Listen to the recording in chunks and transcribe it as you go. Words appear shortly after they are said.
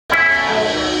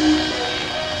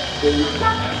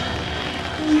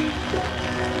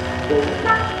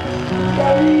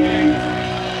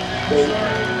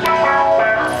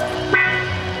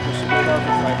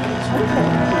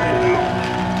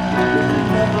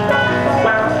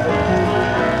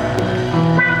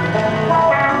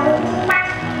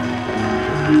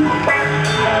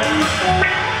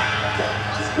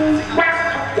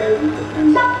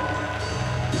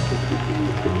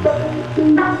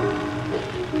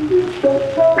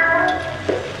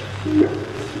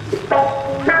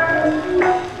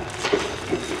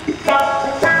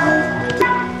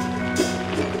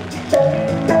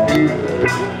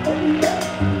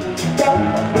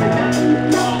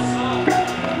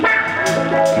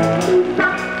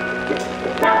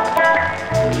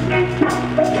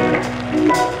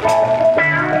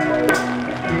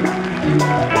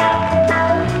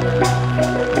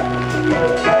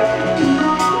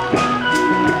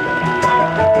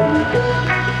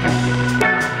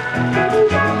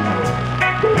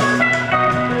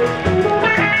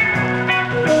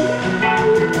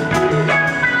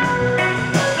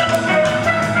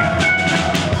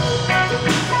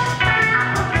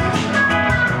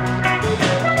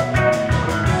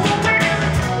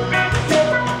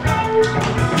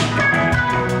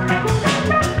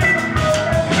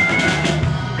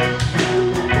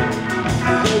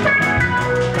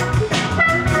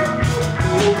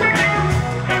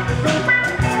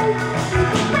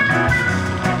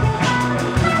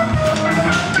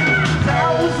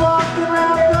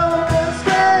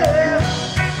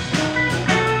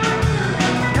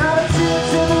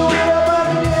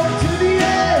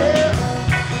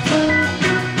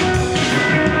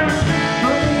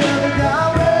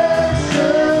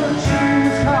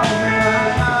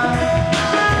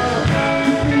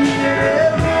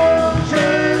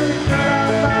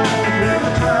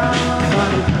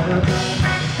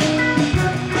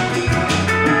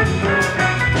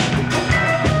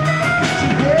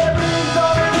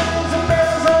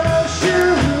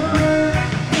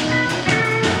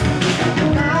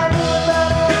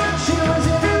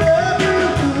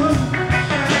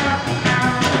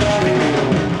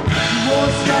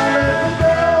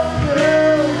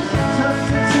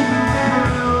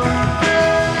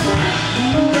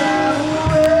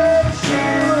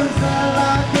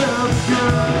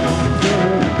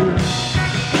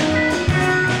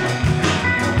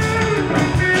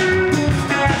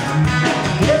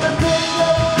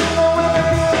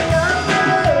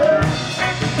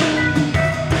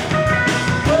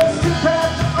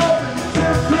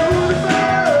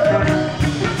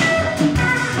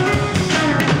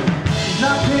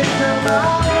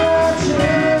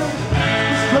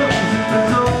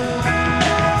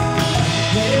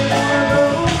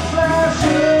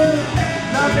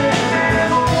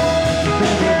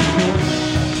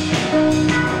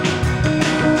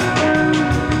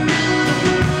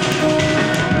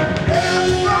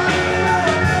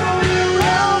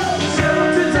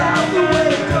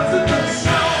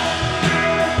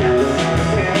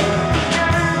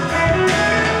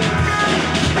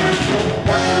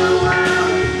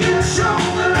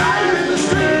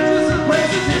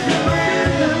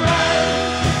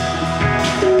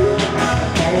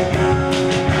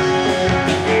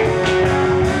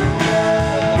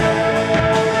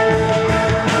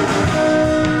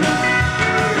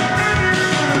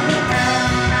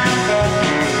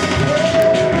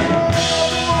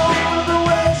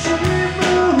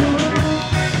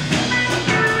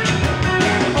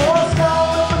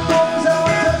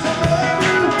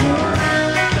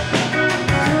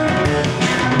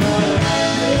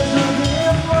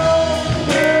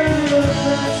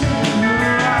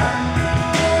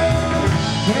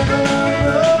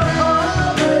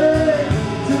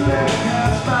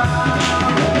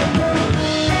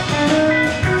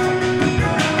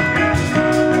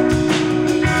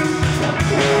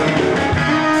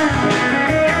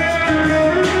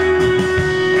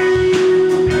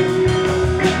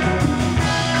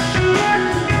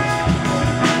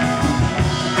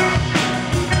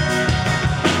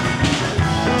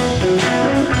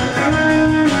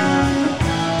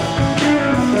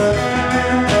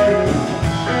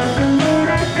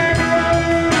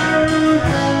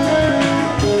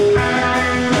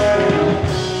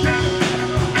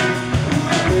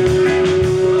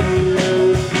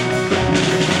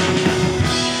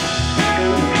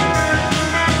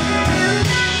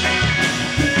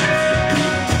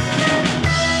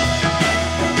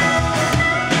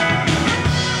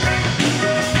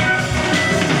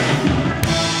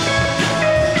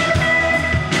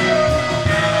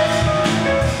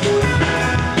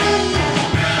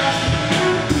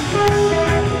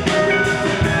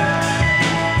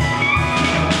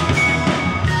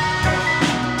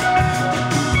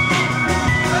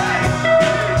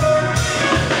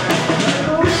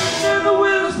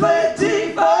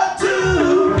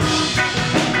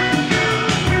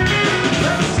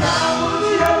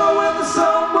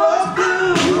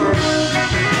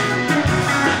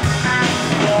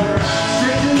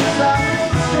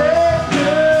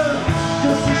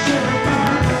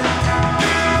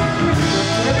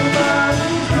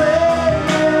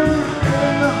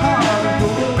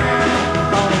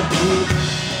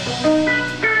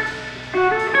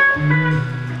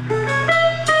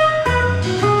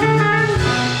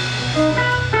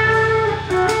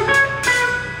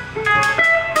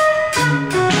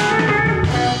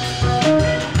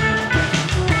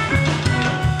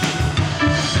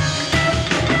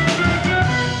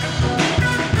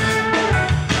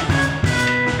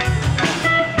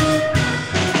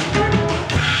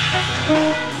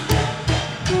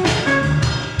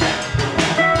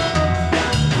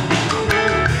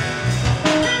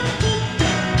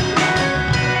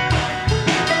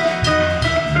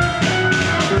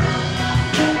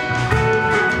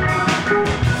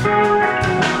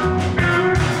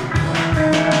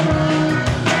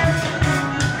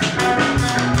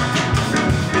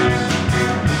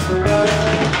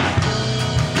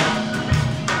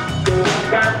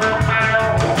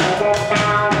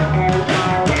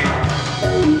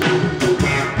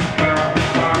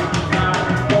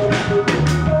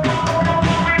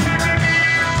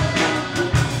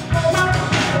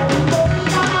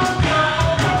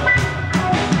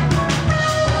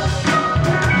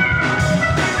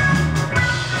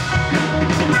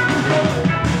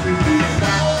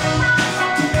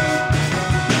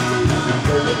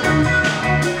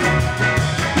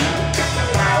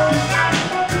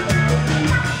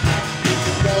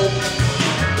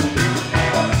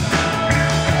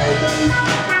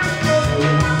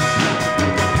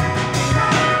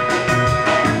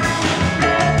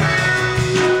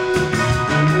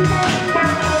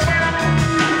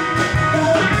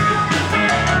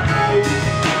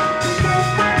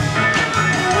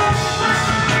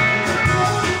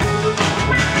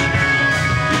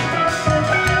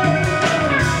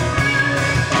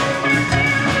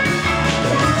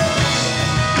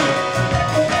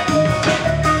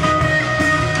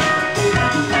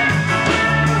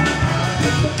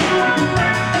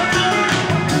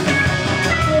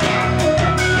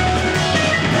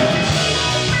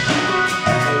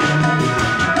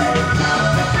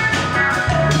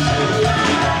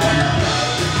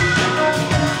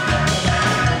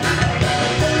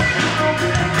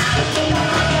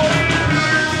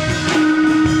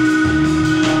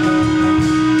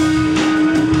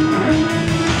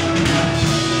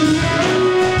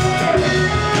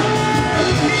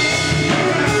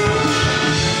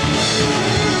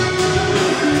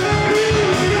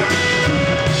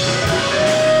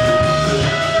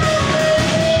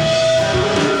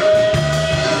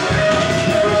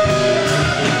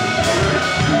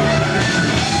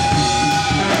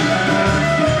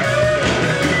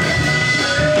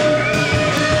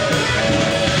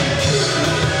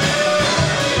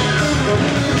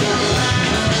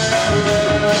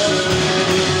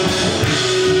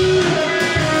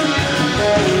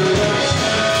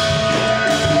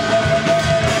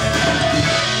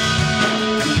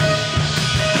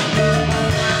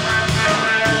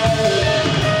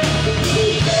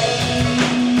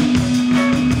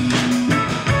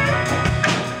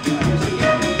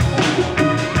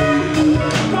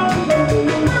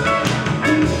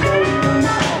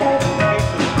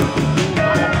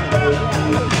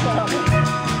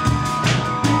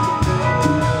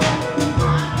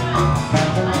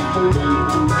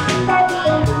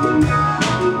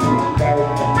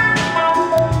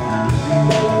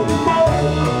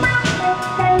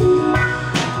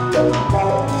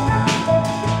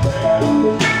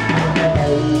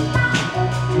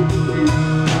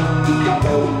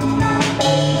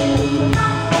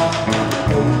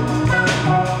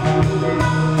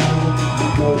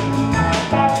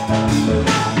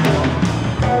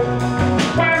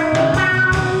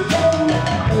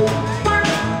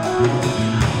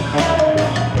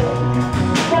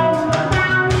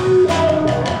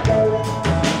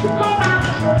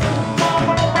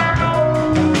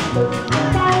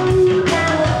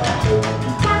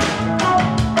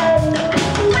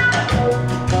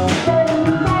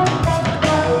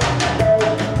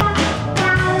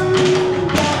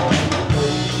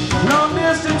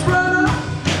distance runner,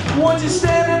 what you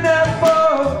standing there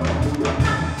for?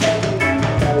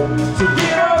 So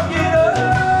get up, get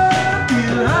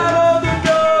out of the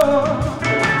door.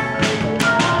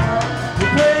 We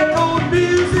play cold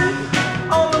music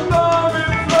on the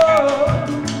barroom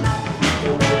floor.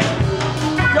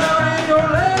 Carrying your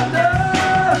laughter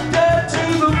dead to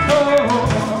the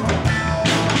floor.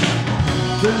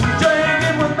 There's a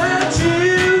dragon with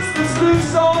matches that's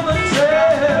loose on the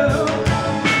trail.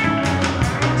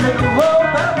 Take a roll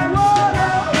back the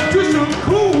water just to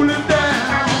cool it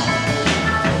down.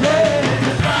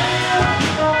 Yeah,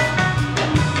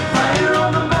 fire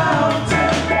on the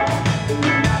mountain.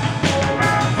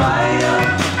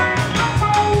 Fire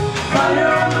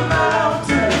on the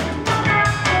mountain.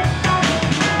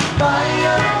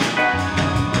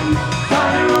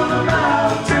 Fire on the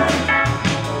mountain.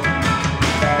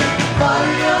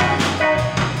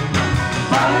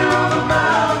 Fire on the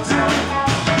mountain.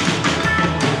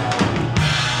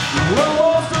 One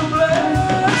wants to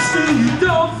bless, so you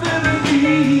don't feel the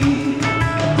need.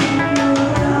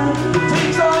 It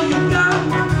takes all you got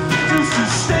just to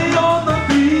stay on the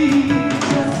beat.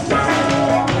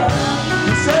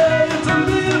 You say it's a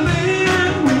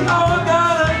living, we all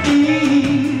gotta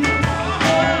eat.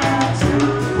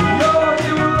 We all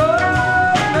give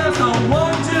love, there's no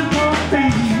one to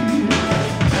compete.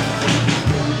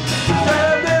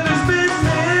 That is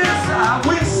business, I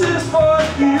wish this for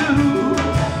you.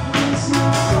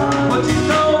 But you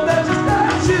know that just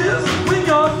ashes when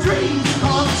your dreams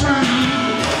come true.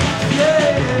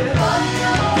 Yeah,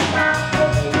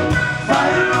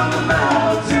 fire on the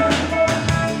mountain.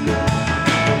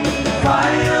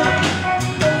 Fire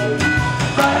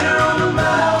on the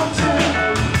mountain.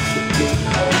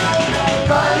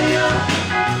 Fire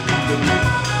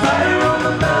on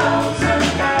the mountain.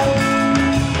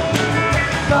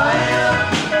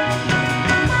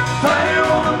 Fire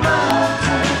on the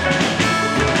mountain.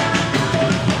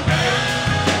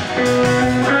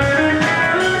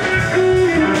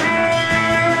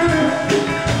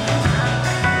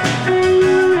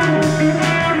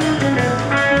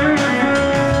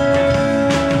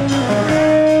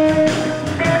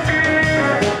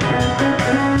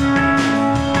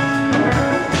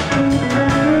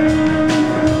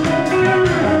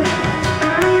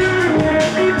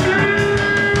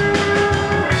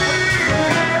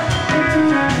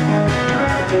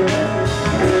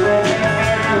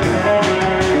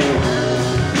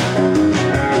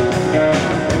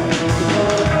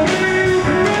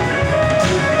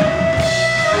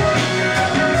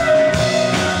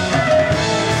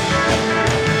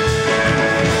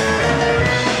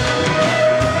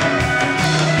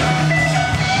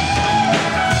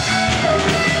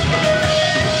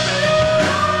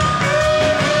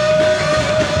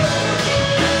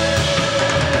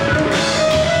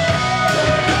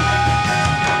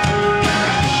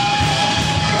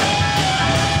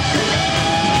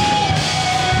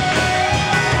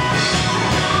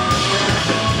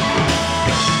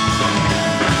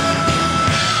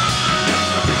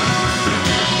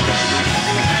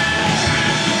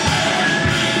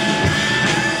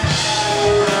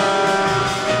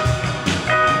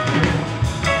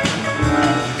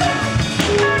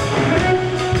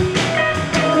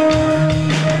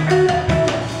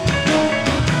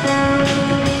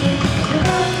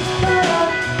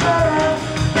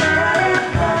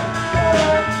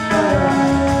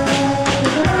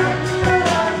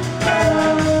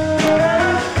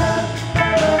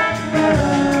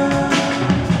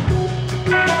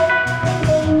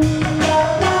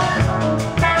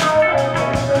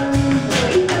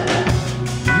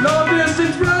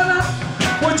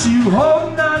 What you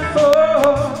holding on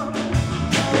for?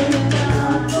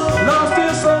 Lost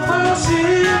in some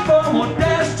motion, but won't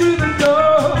dash to the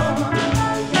door.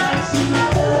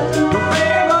 The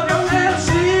pain on your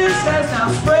ashes has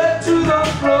now spread to the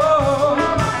floor.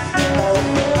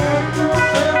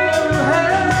 Every you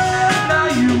had, now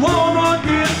you wanna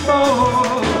get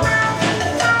more.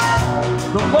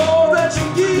 The more that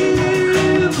you